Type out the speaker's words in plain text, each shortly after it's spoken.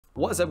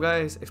What is up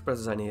guys, Express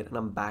Design here, and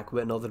I'm back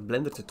with another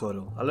Blender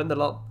tutorial. I learned a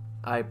lot,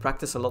 I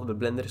practiced a lot with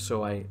Blender,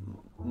 so I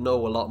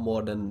know a lot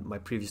more than my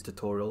previous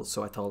tutorial.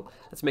 So I thought,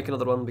 let's make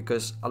another one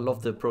because I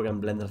love the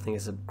program Blender. I think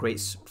it's a great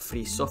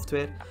free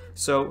software.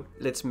 So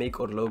let's make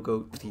our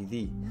logo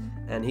 3D.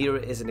 And here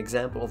is an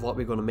example of what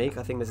we're going to make.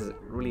 I think this is a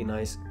really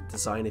nice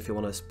design if you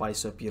want to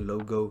spice up your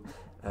logo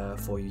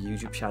for your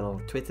YouTube channel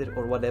or Twitter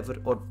or whatever,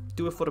 or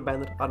do it for a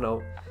banner, I don't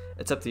know.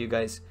 It's up to you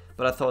guys,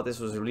 but I thought this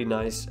was a really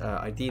nice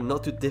idea,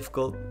 not too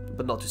difficult,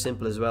 but not too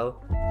simple as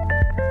well.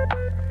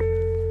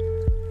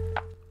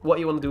 What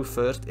you want to do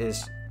first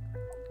is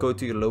go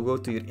to your logo,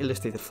 to your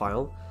Illustrator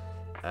file,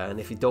 and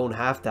if you don't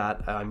have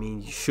that, I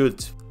mean you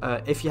should.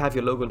 If you have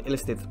your logo in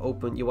Illustrator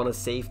open, you want to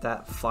save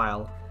that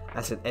file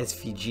as an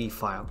SVG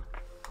file.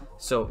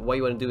 So what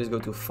you want to do is go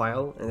to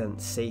File and then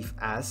Save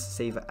as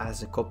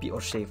a copy or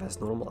Save as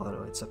normal, I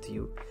don't know, it's up to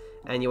you.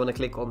 And you want to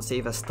click on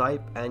Save as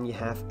Type, and you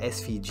have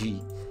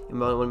SVG. You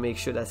might want to make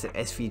sure that's an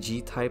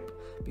SVG type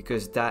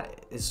because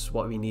that is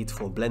what we need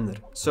for Blender.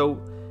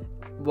 So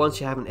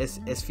once you have an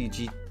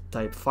SVG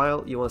type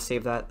file, you want to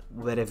save that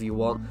wherever you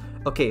want.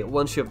 Okay,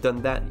 once you have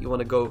done that, you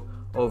want to go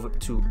over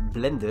to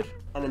Blender,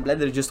 and in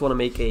Blender you just want to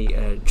make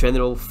a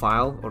general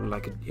file, or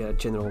like a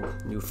general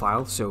new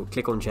file. So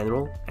click on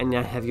general, and you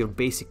have your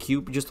basic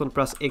cube. You just want to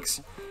press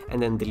X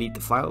and then delete the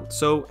file.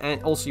 So,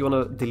 and also you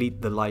want to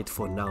delete the light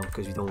for now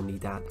because you don't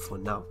need that for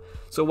now.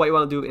 So what you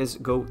want to do is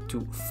go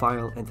to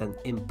File and then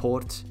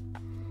import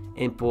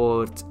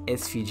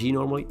SVG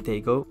normally. There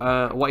you go.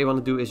 What you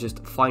want to do is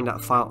just find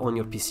that file on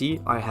your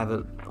PC. I have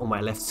it on my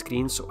left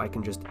screen, so I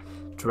can just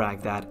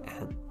drag that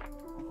and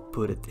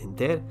put it in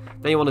there.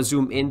 Then you want to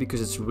zoom in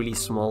because it's really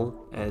small.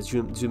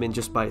 Zoom in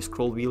just by a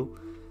scroll wheel,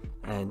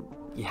 and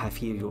you have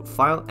here your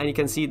file, and you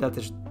can see that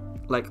there's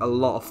like a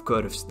lot of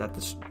curves. That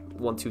is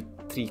 1, 2,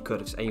 3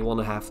 curves, and you want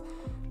to have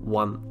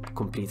one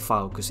complete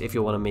file because if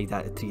you want to make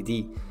that a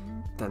 3D,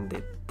 then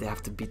they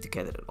have to be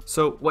together.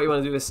 So what you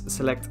want to do is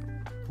select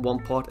one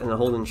part and then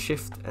hold in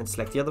Shift and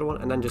select the other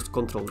one, and then just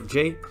Control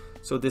J.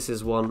 So this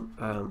is one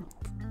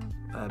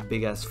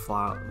big ass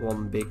file,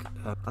 one big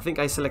I think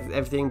I selected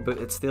everything, but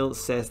it still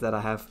says that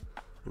I have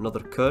another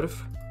curve.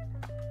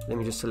 Let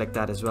me just select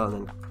that as well,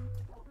 and then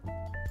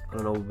I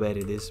don't know where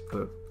it is,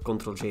 but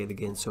Control J it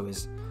again, so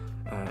it's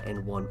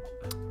in one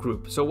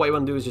group. So what you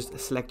want to do is just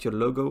select your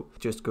logo,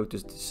 just go to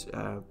this,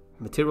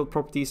 material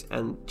properties,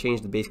 and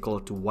change the base color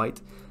to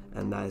white,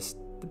 and that is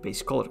the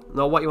base color.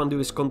 Now what you want to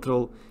do is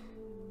Control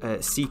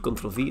C,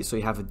 Control V, so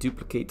you have a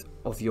duplicate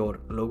of your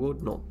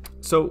logo.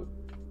 So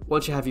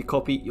once you have your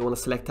copy, you want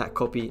to select that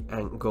copy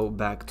and go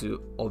back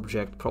to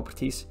Object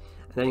Properties,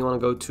 and then you want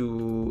to go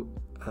to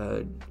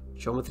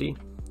Geometry,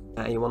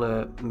 and you want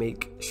to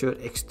make sure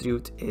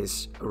Extrude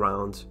is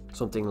around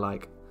something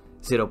like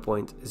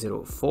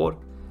 0.04.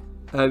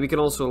 We can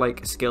also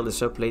like scale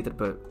this up later,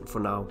 but for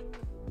now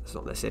it's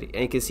not necessary.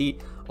 And you can see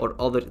our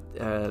other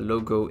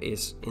logo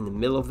is in the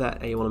middle of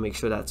that, and you want to make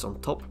sure that's on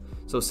top.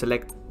 So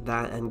select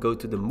that and go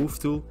to the Move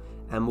tool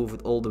and move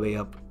it all the way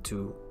up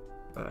to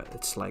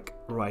it's like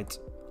right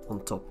on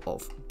top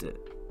of the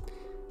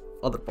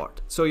other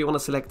part. So you want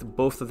to select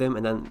both of them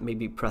and then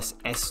maybe press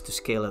S to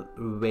scale it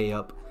way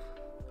up,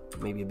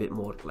 maybe a bit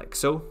more, like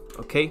so.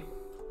 Okay,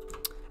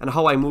 and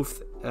how I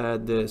move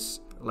this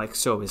like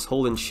so is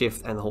hold in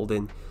Shift and hold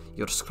in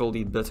your scroll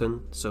wheel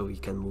button, so you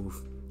can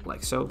move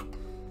like so.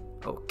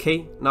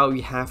 Okay, now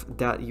you have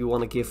that. You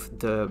want to give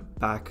the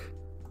back,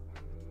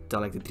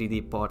 like the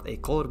 3D part, a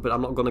color, but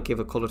I'm not going to give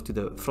a color to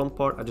the front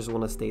part. I just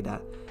want to stay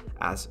that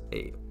as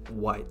a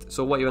white.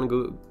 So what you want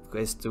to go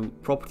is to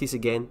Properties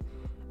again,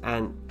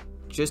 and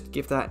just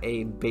give that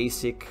a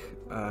basic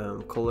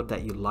color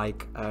that you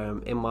like.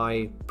 In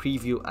my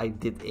preview I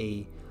did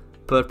a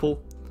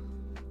purple,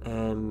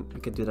 and you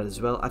can do that as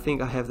well. I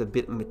think I have the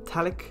bit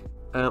metallic.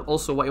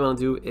 Also what you want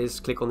to do is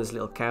click on this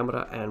little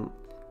camera and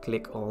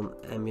click on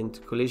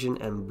Ambient Collision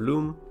and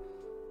Bloom.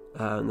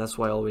 That's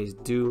what I always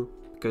do,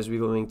 because we're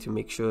going to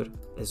make sure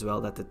as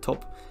well that the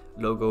top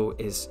logo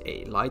is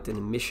a light and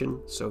emission.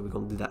 So we're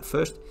going to do that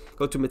first.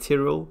 Go to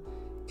Material,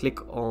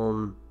 click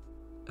on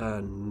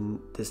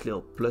this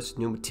little plus,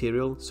 New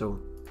Material. So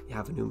you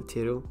have a new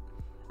material,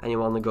 and you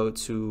want to go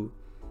to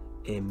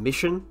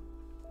Emission,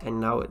 and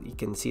now you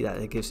can see that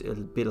it gives a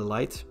bit of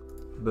light,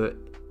 but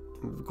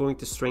we're going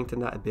to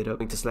strengthen that a bit up. We're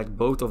going to select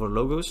both of our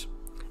logos,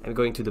 and we're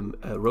going to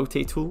the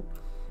Rotate tool,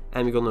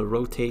 and we're going to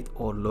rotate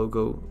our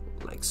logo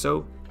like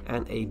so,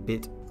 and a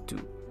bit to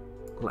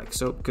like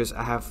so, because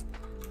I have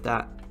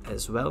that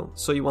as well.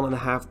 So you want to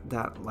have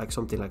that like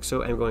something like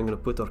so, and we're going to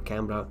put our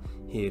camera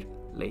here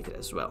later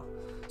as well.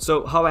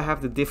 So how I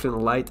have the different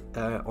light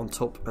on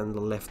top and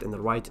the left and the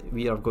right,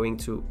 we are going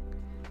to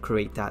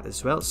create that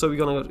as well. So we're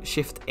going to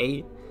Shift A,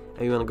 and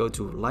we're going to go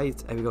to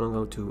Light, and we're going to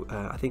go to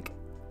I think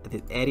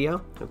the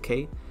area.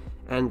 Okay,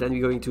 and then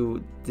we're going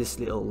to this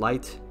little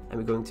light, and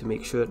we're going to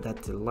make sure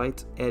that the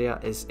light area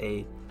is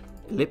a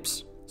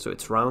ellipse, so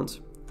it's round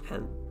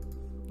and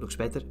looks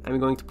better. And we're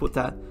going to put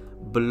that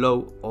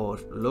below our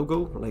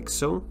logo like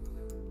so.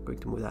 I'm going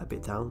to move that a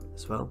bit down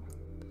as well.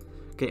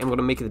 Okay, I'm going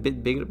to make it a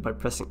bit bigger by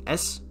pressing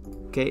S,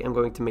 Okay, I'm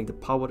going to make the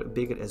power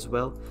bigger as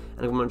well,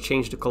 and I'm going to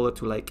change the color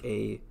to like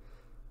a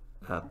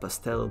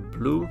pastel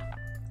blue.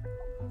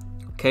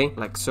 Okay,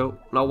 like so.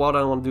 Now what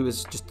I want to do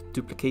is just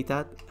duplicate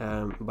that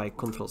by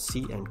Ctrl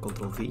C and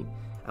Ctrl V.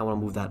 I want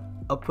to move that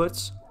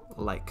upwards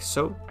like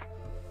so.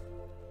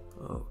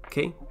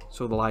 Okay,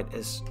 so the light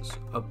is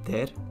up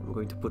there. I'm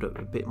going to put it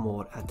a bit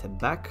more at the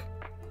back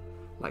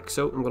like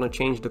so. I'm going to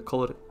change the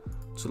color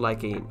to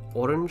like an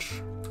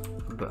orange,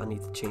 but I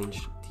need to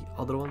change the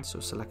other one, so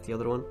select the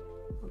other one.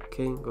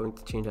 Okay, I'm going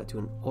to change that to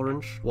an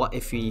orange. What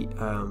if we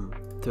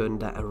turn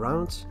that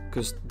around,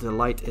 because the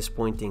light is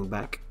pointing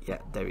back? Yeah,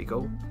 there we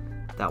go.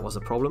 That was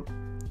a problem.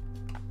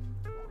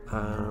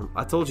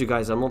 I told you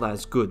guys I'm not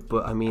as good,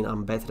 but I mean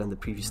I'm better than the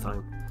previous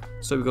time.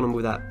 So we're gonna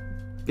move that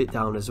bit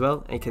down as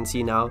well, and you can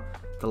see now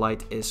the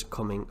light is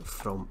coming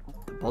from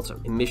the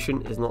bottom.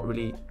 Emission is not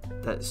really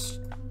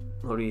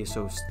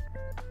so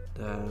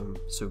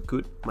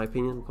good in my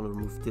opinion. I'm gonna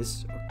remove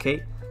this.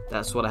 Okay,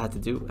 that's what I had to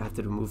do. I had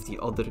to remove the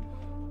other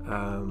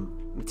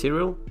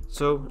material,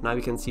 so now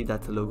we can see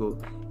that the logo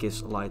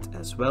gives light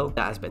as well.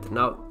 That is better.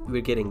 Now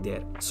we're getting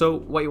there. So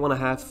what you want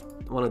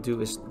to do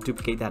is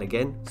duplicate that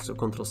again, so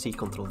Ctrl C,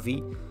 Ctrl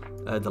V,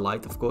 the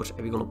light of course,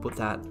 and we're going to put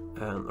that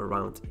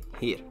around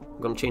here.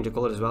 I'm going to change the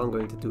color as well. I'm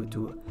going to do it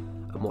to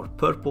a more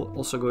purple,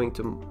 also going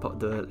to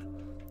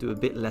do a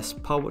bit less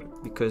power,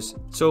 because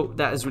so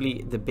that is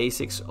really the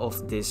basics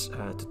of this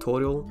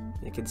tutorial.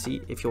 You can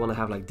see if you want to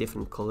have like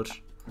different colors,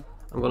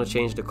 I'm going to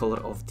change the color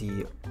of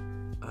the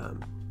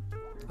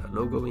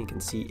logo. You can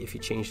see if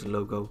you change the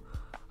logo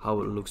how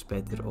it looks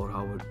better or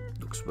how it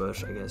looks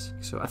worse, I guess.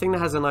 So I think that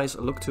has a nice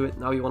look to it.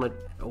 Now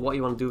what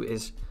you want to do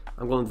is,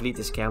 I'm going to delete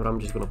this camera. I'm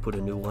just going to put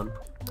a new one.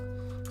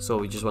 So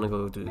we just want to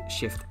go to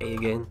Shift A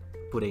again,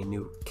 put a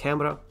new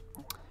camera.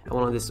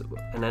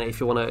 And then if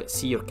you want to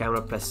see your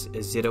camera, press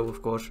 0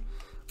 of course.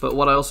 But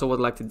what I also would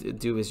like to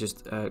do is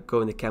just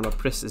go in the camera,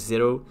 press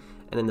 0,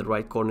 and in the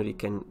right corner you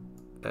can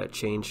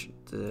change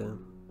the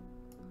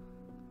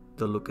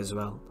look as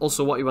well.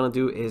 Also what you want to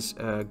do is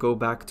go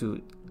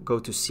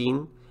to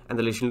scene, and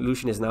the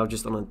resolution is now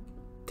just on a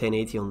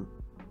 1080, on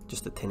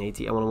just a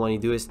 1080. And what I want you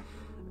to do is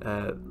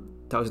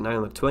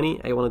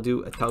 1920. I want to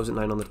do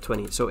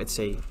 1920, so it's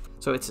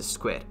a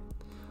square.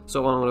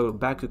 So when I'm going to go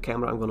back to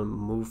camera, I'm going to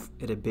move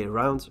it a bit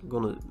around. I'm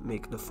going to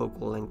make the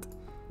focal length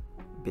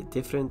a bit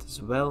different as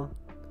well.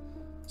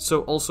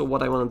 So also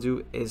what I want to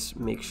do is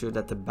make sure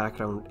that the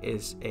background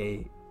is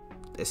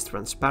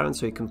transparent,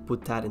 so you can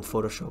put that in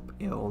Photoshop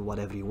on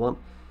whatever you want.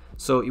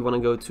 So you want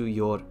to go to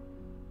your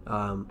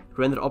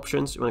render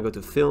options, you want to go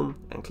to film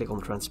and click on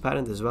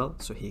transparent as well.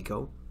 So here you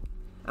go,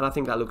 and I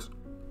think that looks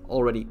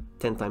already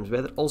 10 times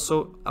better.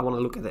 Also I want to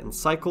look at it in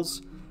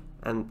cycles,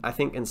 and I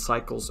think in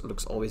cycles it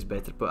looks always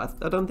better, but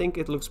I don't think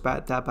it looks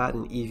that bad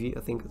in Eevee.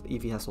 I think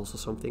Eevee has also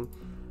something.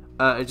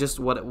 It's just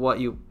what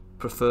you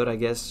prefer, I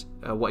guess,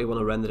 what you want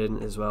to render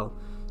in as well.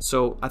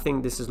 So I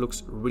think this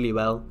looks really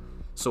well.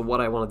 So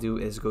what I want to do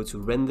is go to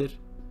render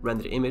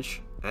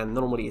image, and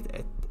normally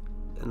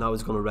now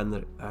it's going to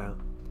render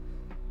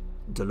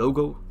the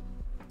logo.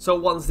 So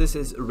once this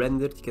is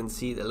rendered, you can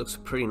see that looks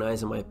pretty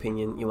nice in my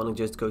opinion. You want to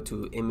just go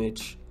to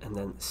image and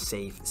then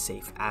save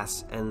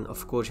as, and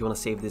of course you want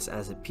to save this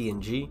as a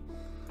PNG.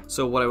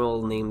 So what I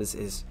will name this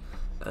is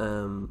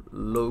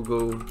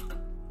logo,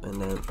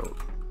 and then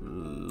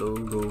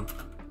logo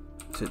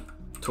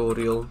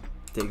tutorial.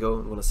 There you go.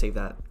 I'm going to save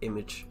that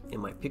image in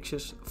my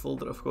pictures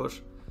folder, of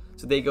course.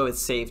 So there you go,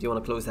 it's saved. You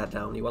want to close that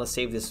down. You want to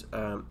save this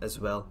as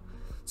well.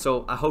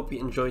 So I hope you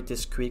enjoyed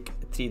this quick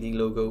 3D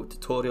logo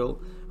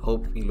tutorial. I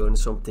hope you learned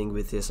something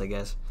with this, I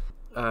guess.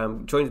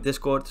 Join the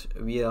Discord.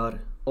 We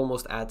are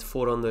almost at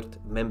 400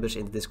 members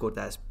in the Discord.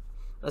 That's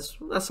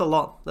a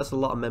lot. That's a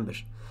lot of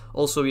members.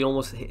 Also, we're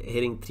almost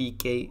hitting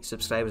 3K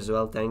subscribers as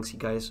well. Thanks you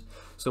guys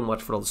so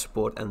much for all the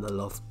support and the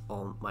love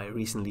on my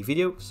recently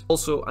videos.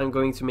 Also, I'm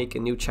going to make a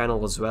new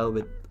channel as well,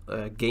 with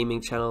a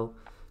gaming channel.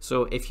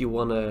 So if you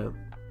want to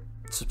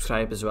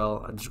subscribe as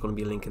well, there's going to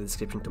be a link in the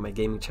description to my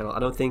gaming channel. I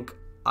don't think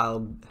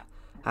I'll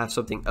have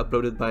something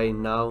uploaded by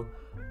now,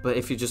 but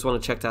if you just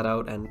want to check that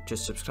out and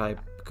just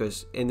subscribe,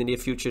 because in the near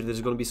future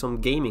there's going to be some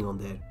gaming on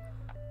there.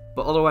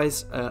 But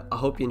otherwise, I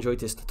hope you enjoyed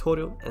this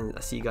tutorial, and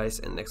I'll see you guys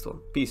in the next one.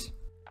 Peace.